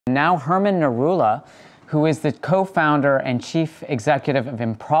Now Herman Narula, who is the co-founder and chief executive of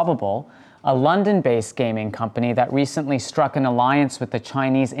Improbable, a London-based gaming company that recently struck an alliance with the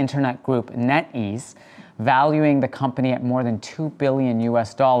Chinese internet group NetEase, valuing the company at more than $2 billion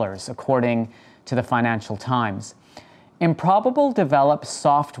US, according to the Financial Times. Improbable develops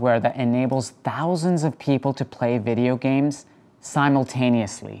software that enables thousands of people to play video games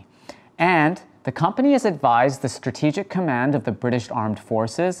simultaneously. And the company has advised the Strategic Command of the British Armed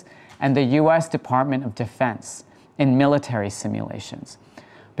Forces and the US Department of Defense in military simulations.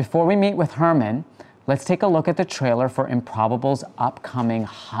 Before we meet with Herman, let's take a look at the trailer for Improbable's upcoming,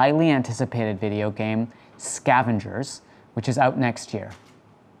 highly anticipated video game, Scavengers, which is out next year.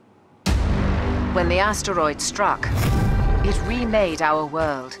 When the asteroid struck, it remade our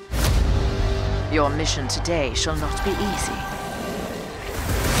world. Your mission today shall not be easy.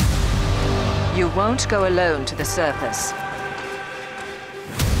 You won't go alone to the surface.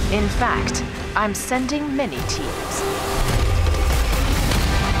 In fact, I'm sending many teams.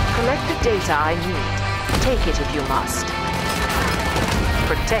 Collect the data I need. Take it if you must.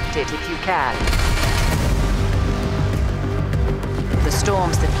 Protect it if you can. The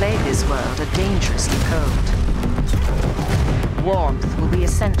storms that plague this world are dangerously cold. Warmth will be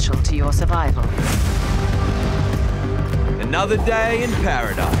essential to your survival. Another day in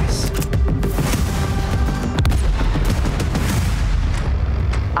paradise.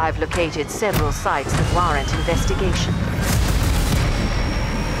 I've located several sites that warrant investigation.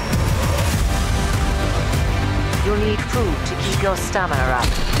 You'll need food to keep your stamina up.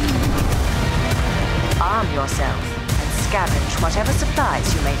 Arm yourself and scavenge whatever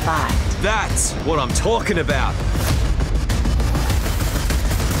supplies you may find. That's what I'm talking about.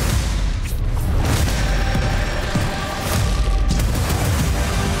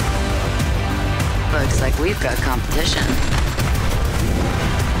 Looks like we've got competition.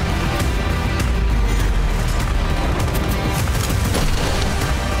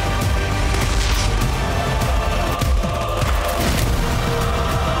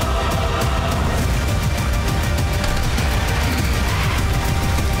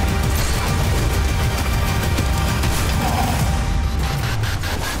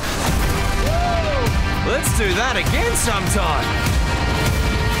 Let's do that again sometime.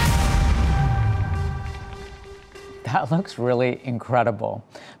 That looks really incredible.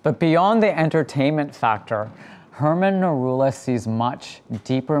 But beyond the entertainment factor, Herman Narula sees much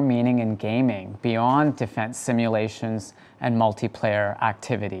deeper meaning in gaming beyond defense simulations and multiplayer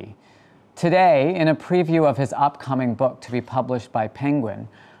activity. Today, in a preview of his upcoming book to be published by Penguin,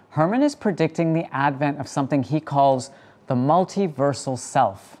 Herman is predicting the advent of something he calls the multi-versal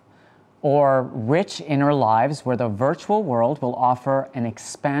self, or rich inner lives where the virtual world will offer an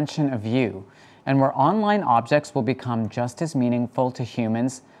expansion of you, and where online objects will become just as meaningful to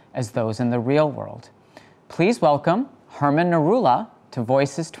humans as those in the real world. Please welcome Herman Narula to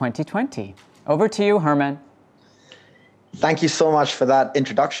Voices 2020. Over to you, Herman. Thank you so much for that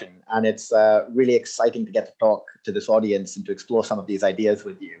introduction. And it's really exciting to get to talk to this audience and to explore some of these ideas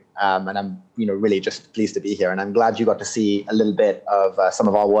with you. And I'm really just pleased to be here. And I'm glad you got to see a little bit of some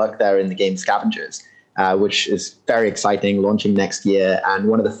of our work there in the game Scavengers, which is very exciting, launching next year, and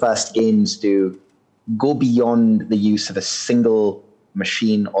one of the first games to go beyond the use of a single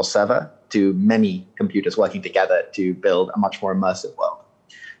machine or server to many computers working together to build a much more immersive world.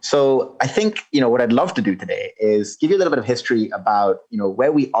 So I think, what I'd love to do today is give you a little bit of history about,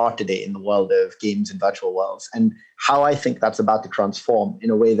 where we are today in the world of games and virtual worlds, and how I think that's about to transform in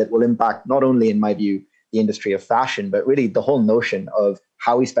a way that will impact not only, in my view, the industry of fashion, but really the whole notion of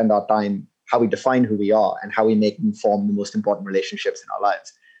how we spend our time, how we define who we are, and how we make and form the most important relationships in our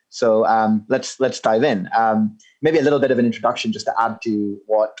lives. So let's dive in. Maybe a little bit of an introduction just to add to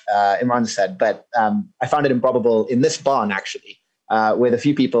what Imran said, but I found it Improbable in this barn, actually, with a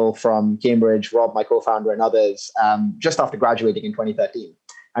few people from Cambridge, Rob, my co-founder, and others, just after graduating in 2013.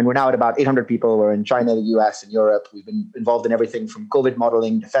 And we're now at about 800 people. We're in China, the US, and Europe. We've been involved in everything from COVID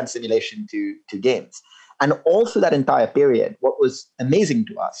modeling, defense simulation, to games. And all through that entire period, what was amazing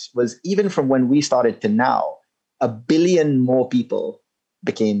to us was even from when we started to now, 1 billion more people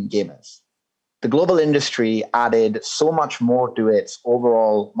became gamers. The global industry added so much more to its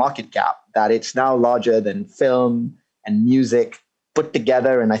overall market cap that it's now larger than film and music put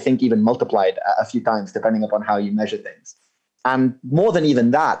together, and I think even multiplied a few times, depending upon how you measure things. And more than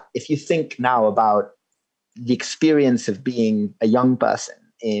even that, if you think now about the experience of being a young person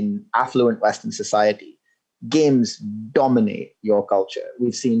in affluent Western society, games dominate your culture.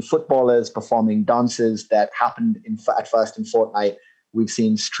 We've seen footballers performing dances that happened at first in Fortnight. We've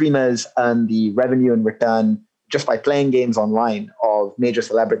seen streamers earn the revenue and return just by playing games online of major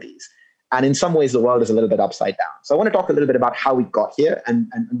celebrities. And in some ways, the world is a little bit upside down. So I want to talk a little bit about how we got here and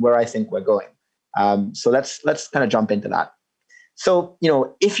where I think we're going. So let's kind of jump into that. So,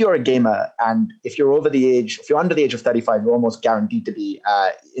 if you're a gamer and if you're under the age of 35, you're almost guaranteed to be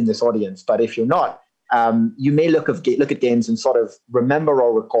in this audience. But if you're not, you may look at games and sort of remember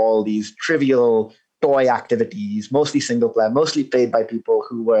or recall these trivial toy activities, mostly single player, mostly played by people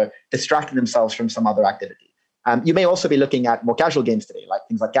who were distracting themselves from some other activity. You may also be looking at more casual games today, like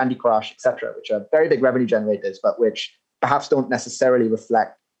things like Candy Crush, etc., which are very big revenue generators, but which perhaps don't necessarily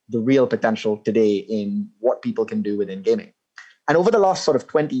reflect the real potential today in what people can do within gaming. And over the last sort of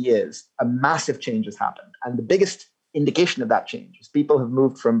 20 years, a massive change has happened. And the biggest indication of that change is people have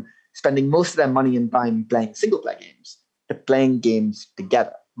moved from spending most of their money and time playing single-player games to playing games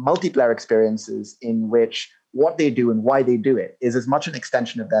together. Multiplayer experiences in which what they do and why they do it is as much an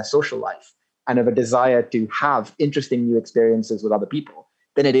extension of their social life and of a desire to have interesting new experiences with other people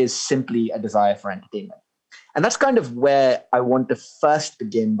than it is simply a desire for entertainment. And that's kind of where I want to first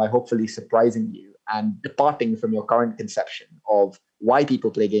begin by hopefully surprising you and departing from your current conception of why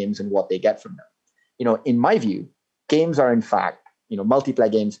people play games and what they get from them. In my view, games are in fact,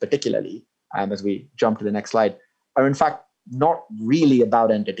 multiplayer games particularly, as we jump to the next slide, are in fact not really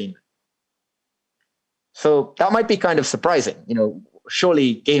about entertainment. So that might be kind of surprising.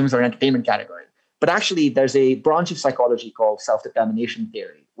 Surely games are an entertainment category. But actually, there's a branch of psychology called self-determination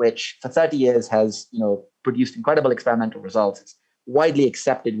theory, which for 30 years has produced incredible experimental results. It's a widely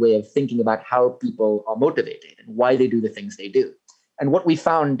accepted way of thinking about how people are motivated and why they do the things they do. And what we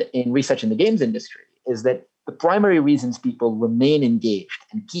found in research in the games industry is that the primary reasons people remain engaged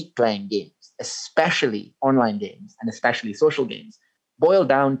and keep playing games, especially online games and especially social games, boil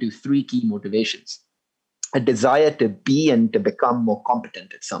down to three key motivations: a desire to be and to become more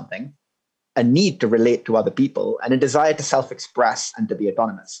competent at something, a need to relate to other people, and a desire to self-express and to be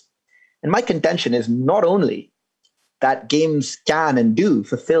autonomous. And my contention is not only that games can and do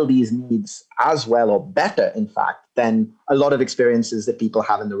fulfill these needs as well or better, in fact, than a lot of experiences that people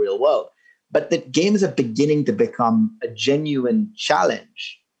have in the real world, but that games are beginning to become a genuine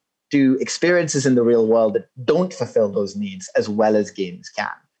challenge to experiences in the real world that don't fulfill those needs as well as games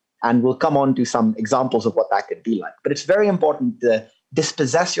can. And we'll come on to some examples of what that could be like. But it's very important to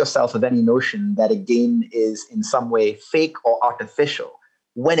dispossess yourself of any notion that a game is in some way fake or artificial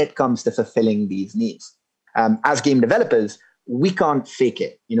when it comes to fulfilling these needs. As game developers, we can't fake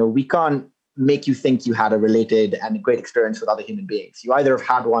it. We can't make you think you had a related and a great experience with other human beings. You either have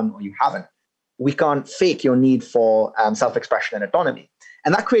had one or you haven't. We can't fake your need for self-expression and autonomy.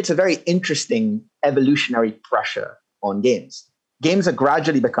 And that creates a very interesting evolutionary pressure on games. Games are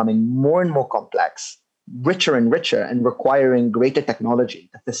gradually becoming more and more complex, richer and richer, and requiring greater technology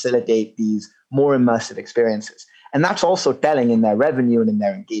to facilitate these more immersive experiences. And that's also telling in their revenue and in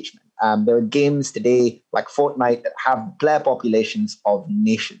their engagement. There are games today like Fortnight that have player populations of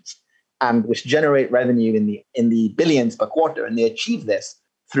nations and which generate revenue in the billions per quarter. And they achieve this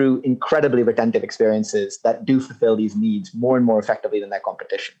through incredibly retentive experiences that do fulfill these needs more and more effectively than their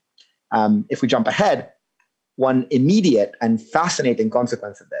competition. If we jump ahead, one immediate and fascinating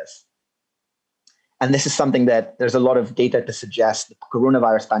consequence of this, and this is something that there's a lot of data to suggest the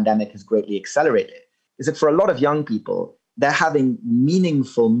coronavirus pandemic has greatly accelerated, is that for a lot of young people, they're having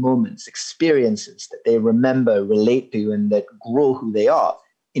meaningful moments, experiences that they remember, relate to, and that grow who they are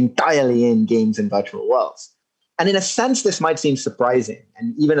entirely in games and virtual worlds. And in a sense, this might seem surprising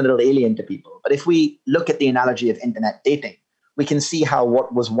and even a little alien to people. But if we look at the analogy of internet dating, we can see how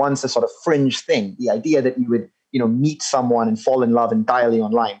what was once a sort of fringe thing, the idea that you would meet someone and fall in love entirely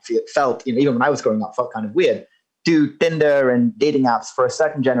online, felt, even when I was growing up, felt kind of weird, to Tinder and dating apps for a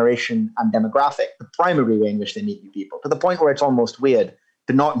certain generation and demographic, the primary way in which they meet new people, to the point where it's almost weird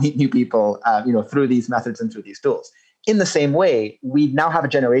to not meet new people through these methods and through these tools. In the same way, we now have a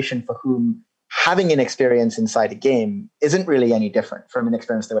generation for whom having an experience inside a game isn't really any different from an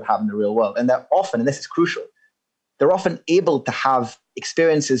experience they would have in the real world. And they're often, and this is crucial, they're often able to have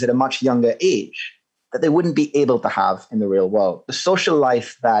experiences at a much younger age that they wouldn't be able to have in the real world. The social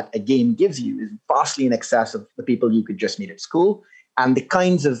life that a game gives you is vastly in excess of the people you could just meet at school. And the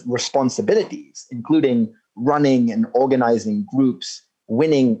kinds of responsibilities, including running and organizing groups,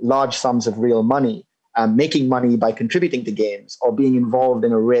 winning large sums of real money, making money by contributing to games, or being involved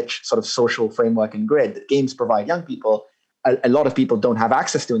in a rich sort of social framework and grid that games provide young people, a lot of people don't have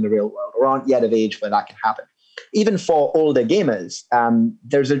access to in the real world or aren't yet of age where that can happen. Even for older gamers,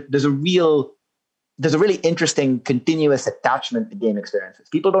 there's a really interesting continuous attachment to game experiences.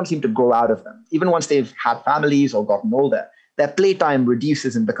 People don't seem to grow out of them. Even once they've had families or gotten older, their playtime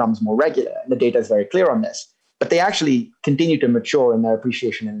reduces and becomes more regular. And the data is very clear on this. but they actually continue to mature in their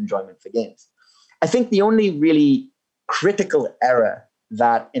appreciation and enjoyment for games. I think the only really critical error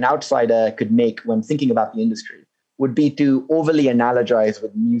that an outsider could make when thinking about the industry would be to overly analogize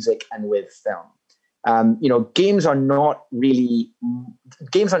with music and with film. Games are not really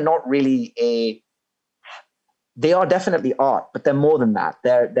they are definitely art, but they're more than that.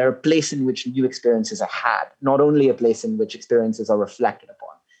 They're a place in which new experiences are had, not only a place in which experiences are reflected upon.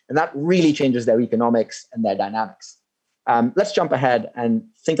 And that really changes their economics and their dynamics. Let's jump ahead and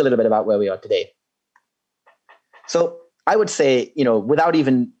think a little bit about where we are today. So I would say, without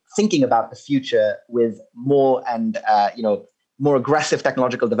even thinking about the future with more and, more aggressive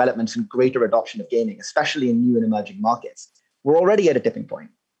technological developments and greater adoption of gaming, especially in new and emerging markets, we're already at a tipping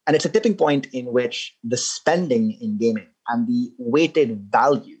point. And it's a tipping point in which the spending in gaming and the weighted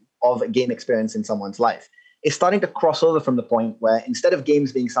value of a game experience in someone's life is starting to cross over from the point where instead of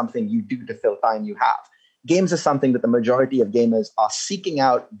games being something you do to fill time you have, games is something that the majority of gamers are seeking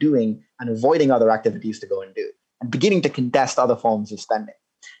out, doing, and avoiding other activities to go and do, and beginning to contest other forms of spending.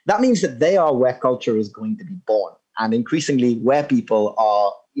 That means that they are where culture is going to be born, and increasingly where people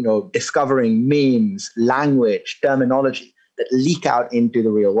are, discovering memes, language, terminology that leak out into the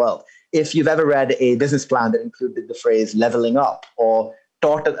real world. If you've ever read a business plan that included the phrase leveling up, or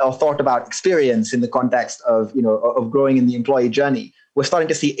thought about experience in the context of, of growing in the employee journey, we're starting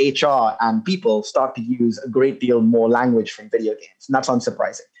to see HR and people start to use a great deal more language from video games. And that's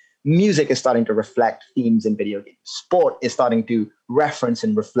unsurprising. Music is starting to reflect themes in video games. Sport is starting to reference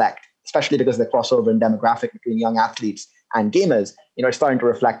and reflect, especially because the crossover in demographic between young athletes and gamers, it's starting to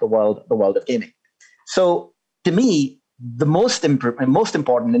reflect the world of gaming. So to me, the most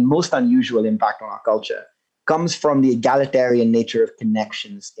important and most unusual impact on our culture comes from the egalitarian nature of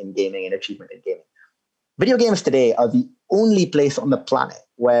connections in gaming and achievement in gaming. Video games today are the only place on the planet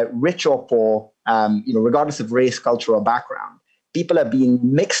where rich or poor, regardless of race, culture, or background, people are being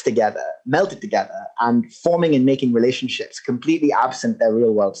mixed together, melted together, and forming and making relationships completely absent their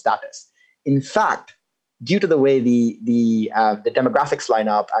real world status. In fact, due to the way the demographics line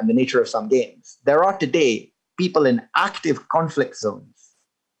up and the nature of some games, there are today people in active conflict zones,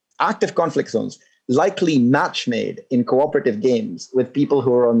 likely match made in cooperative games with people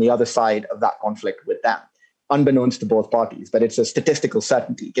who are on the other side of that conflict with them, unbeknownst to both parties. But it's a statistical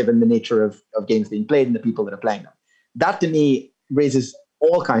certainty given the nature of games being played and the people that are playing them. That to me raises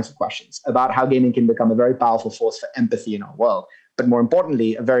all kinds of questions about how gaming can become a very powerful force for empathy in our world, but more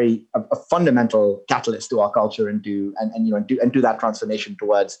importantly, a fundamental catalyst to our culture and to that transformation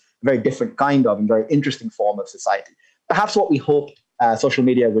towards a very different kind of and very interesting form of society. Perhaps what we hoped social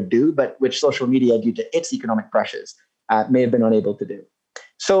media would do, but which social media, due to its economic pressures, may have been unable to do.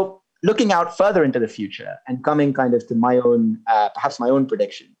 So looking out further into the future and coming kind of to my own, perhaps my own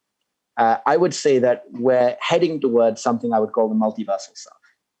prediction, I would say that we're heading towards something I would call the multiversal self.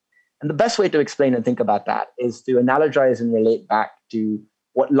 And the best way to explain and think about that is to analogize and relate back to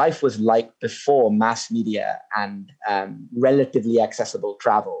what life was like before mass media and relatively accessible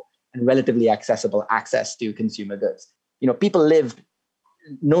travel and relatively accessible access to consumer goods. People lived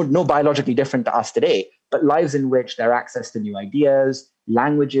no biologically different to us today, but lives in which their access to new ideas,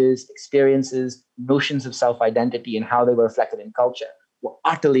 languages, experiences, notions of self-identity, and how they were reflected in culture were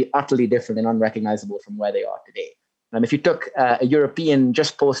utterly, utterly different and unrecognizable from where they are today. If you took a European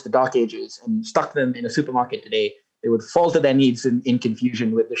just post the Dark Ages and stuck them in a supermarket today, they would fall to their knees in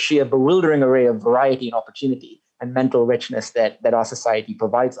confusion with the sheer bewildering array of variety and opportunity and mental richness that our society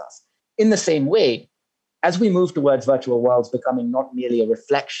provides us. In the same way, as we move towards virtual worlds becoming not merely a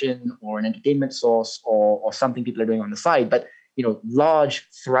reflection or an entertainment source or something people are doing on the side, but large,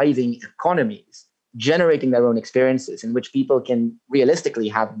 thriving economies generating their own experiences in which people can realistically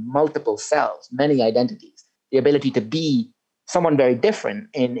have multiple selves, many identities, the ability to be someone very different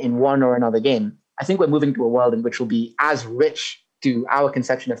in one or another game. I think we're moving to a world in which will be as rich to our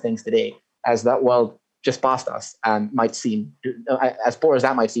conception of things today as that world just past us might seem, as poor as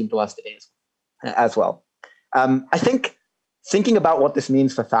that might seem to us today as well. I think thinking about what this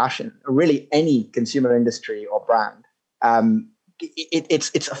means for fashion, really any consumer industry or brand,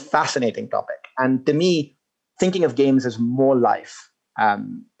 it's a fascinating topic. And to me, thinking of games as more life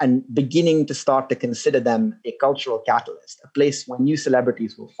and beginning to start to consider them a cultural catalyst, a place where new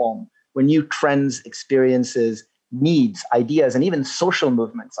celebrities will form, where new trends, experiences, needs, ideas, and even social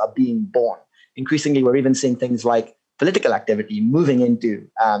movements are being born. Increasingly, we're even seeing things like political activity moving into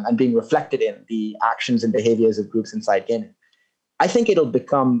and being reflected in the actions and behaviors of groups inside gaming. I think it'll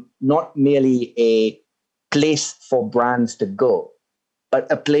become not merely a place for brands to go,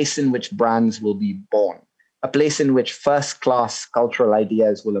 but a place in which brands will be born. a place in which first-class cultural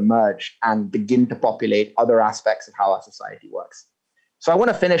ideas will emerge and begin to populate other aspects of how our society works. So I want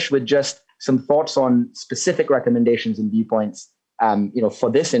to finish with just some thoughts on specific recommendations and viewpoints,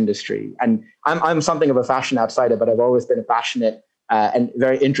 for this industry. And I'm something of a fashion outsider, but I've always been a passionate and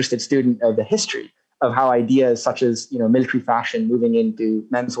very interested student of the history of how ideas such as military fashion moving into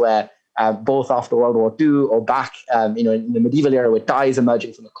menswear, both after World War II or back, in the medieval era with ties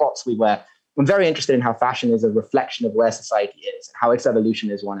emerging from the cloths we wear. I'm very interested in how fashion is a reflection of where society is and how its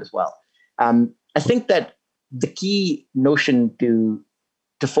evolution is one as well. I think that the key notion to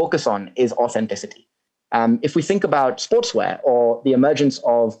focus on is authenticity. If we think about sportswear or the emergence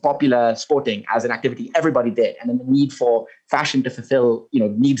of popular sporting as an activity everybody did, and then the need for fashion to fulfill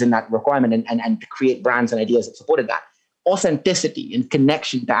needs in that requirement and to create brands and ideas that supported that, authenticity and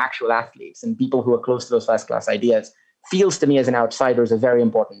connection to actual athletes and people who are close to those first-class ideas feels to me as an outsider is a very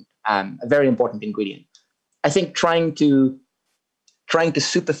important ingredient. I think trying to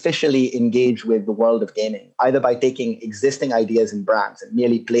superficially engage with the world of gaming, either by taking existing ideas and brands and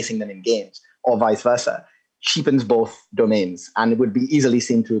merely placing them in games, or vice versa, cheapens both domains and it would be easily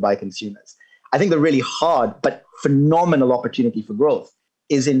seen through by consumers. I think the really hard but phenomenal opportunity for growth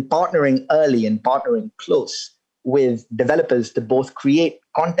is in partnering early and partnering close with developers to both create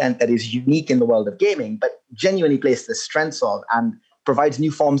content that is unique in the world of gaming, but genuinely plays the strengths of and provides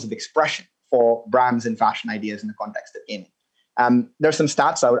new forms of expression for brands and fashion ideas in the context of gaming. There's some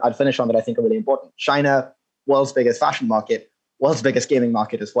stats I'd finish on that I think are really important. China, world's biggest fashion market, world's biggest gaming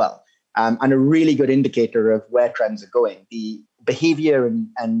market as well. And a really good indicator of where trends are going. The behavior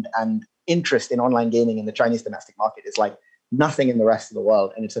and interest in online gaming in the Chinese domestic market is like nothing in the rest of the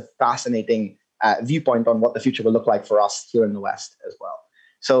world. And it's a fascinating viewpoint on what the future will look like for us here in the West as well.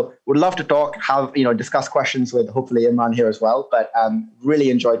 So would love to talk, discuss questions with hopefully Imran here as well, but really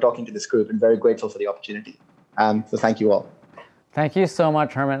enjoyed talking to this group and very grateful for the opportunity. So thank you all. Thank you so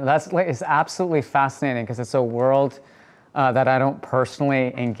much, Herman. It's absolutely fascinating because it's a world that I don't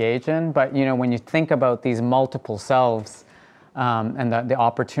personally engage in. But when you think about these multiple selves and the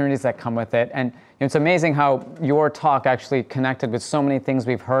opportunities that come with it, and it's amazing how your talk actually connected with so many things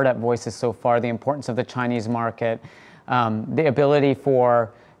we've heard at Voices so far, the importance of the Chinese market, the ability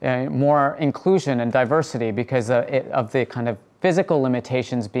for more inclusion and diversity because of the kind of physical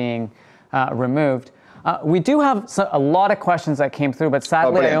limitations being removed. We do have a lot of questions that came through, but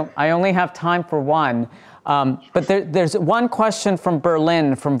sadly, I only have time for one. But there's one question from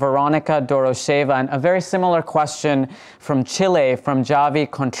Berlin, from Veronica Dorosheva, and a very similar question from Chile, from Javi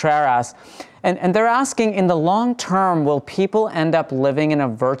Contreras. And they're asking, in the long term, will people end up living in a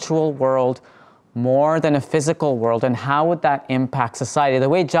virtual world more than a physical world? And how would that impact society? The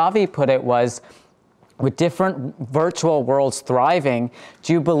way Javi put it was, with different virtual worlds thriving,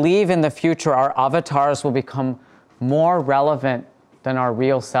 do you believe in the future our avatars will become more relevant than our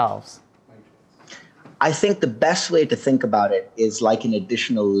real selves? I think the best way to think about it is like an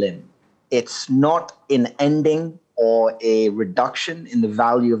additional limb. It's not an ending or a reduction in the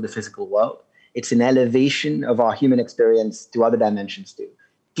value of the physical world. It's an elevation of our human experience to other dimensions too.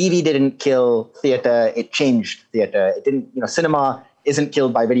 TV didn't kill theater, it changed theater. It didn't, cinema isn't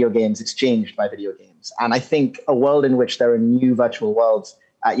killed by video games, it's changed by video games. And I think a world in which there are new virtual worlds,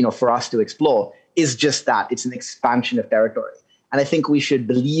 for us to explore is just that. It's an expansion of territory. And I think we should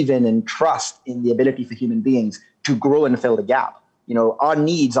believe in and trust in the ability for human beings to grow and fill the gap. Our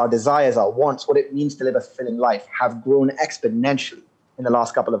needs, our desires, our wants, what it means to live a fulfilling life have grown exponentially in the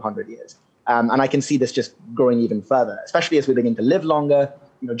last couple of 100 years. And I can see this just growing even further, especially as we begin to live longer.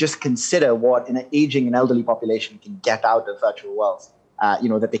 Just consider what an aging and elderly population can get out of virtual worlds,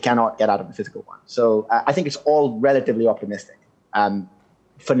 that they cannot get out of the physical one. So I think it's all relatively optimistic,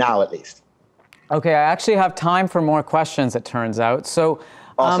 for now at least. Okay, I actually have time for more questions, it turns out. So,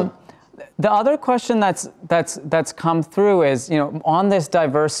 awesome. The other question that's come through is, on this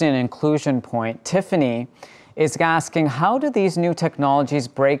diversity and inclusion point, Tiffany is asking, how do these new technologies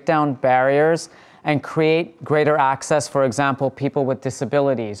break down barriers and create greater access, for example, people with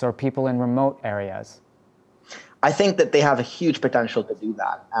disabilities or people in remote areas? I think that they have a huge potential to do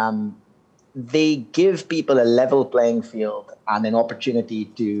that. They give people a level playing field and an opportunity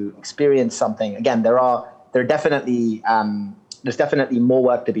to experience something. Again, there's definitely more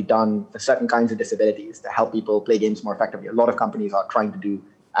work to be done for certain kinds of disabilities to help people play games more effectively. A lot of companies are trying to do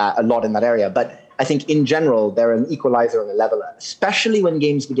a lot in that area. But I think in general, they're an equalizer and a leveler, especially when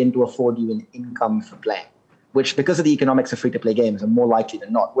games begin to afford you an income for playing, which because of the economics of free-to-play games are more likely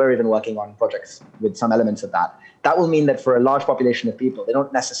than not. We're even working on projects with some elements of that. That will mean that for a large population of people, they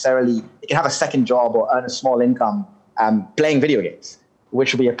can have a second job or earn a small income playing video games.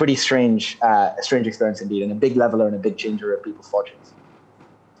 which will be a pretty strange experience indeed, and a big leveler and a big changer of people's fortunes.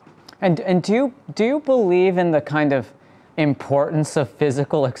 And do you believe in the kind of importance of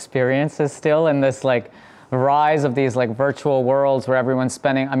physical experiences still in this like rise of these like virtual worlds where everyone's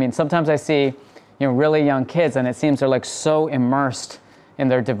spending? I mean, sometimes I see, really young kids, and it seems they're like so immersed in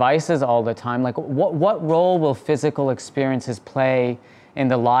their devices all the time. Like, what role will physical experiences play in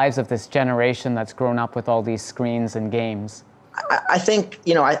the lives of this generation that's grown up with all these screens and games? I think,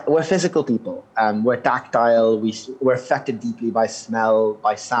 we're physical people. We're tactile. We're affected deeply by smell,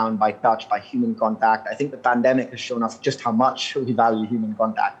 by sound, by touch, by human contact. I think the pandemic has shown us just how much we value human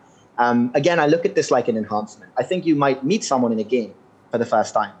contact. Again, I look at this like an enhancement. I think you might meet someone in a game for the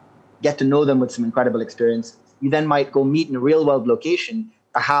first time, get to know them with some incredible experiences. You then might go meet in a real world location,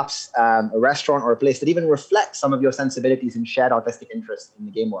 perhaps a restaurant or a place that even reflects some of your sensibilities and shared artistic interests in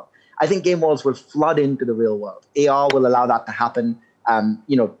the game world. I think game worlds will flood into the real world. AR will allow that to happen.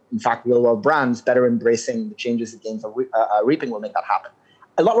 In fact, real world brands better embracing the changes that games are reaping will make that happen.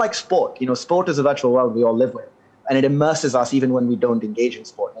 A lot like sport. Sport is a virtual world we all live with, and it immerses us even when we don't engage in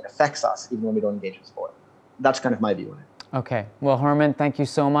sport. It affects us even when we don't engage in sport. That's kind of my view on it. Okay. Well, Herman, thank you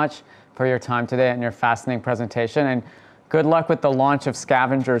so much for your time today and your fascinating presentation. And good luck with the launch of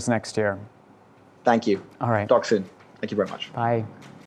Scavengers next year. Thank you. All right. Talk soon. Thank you very much. Bye.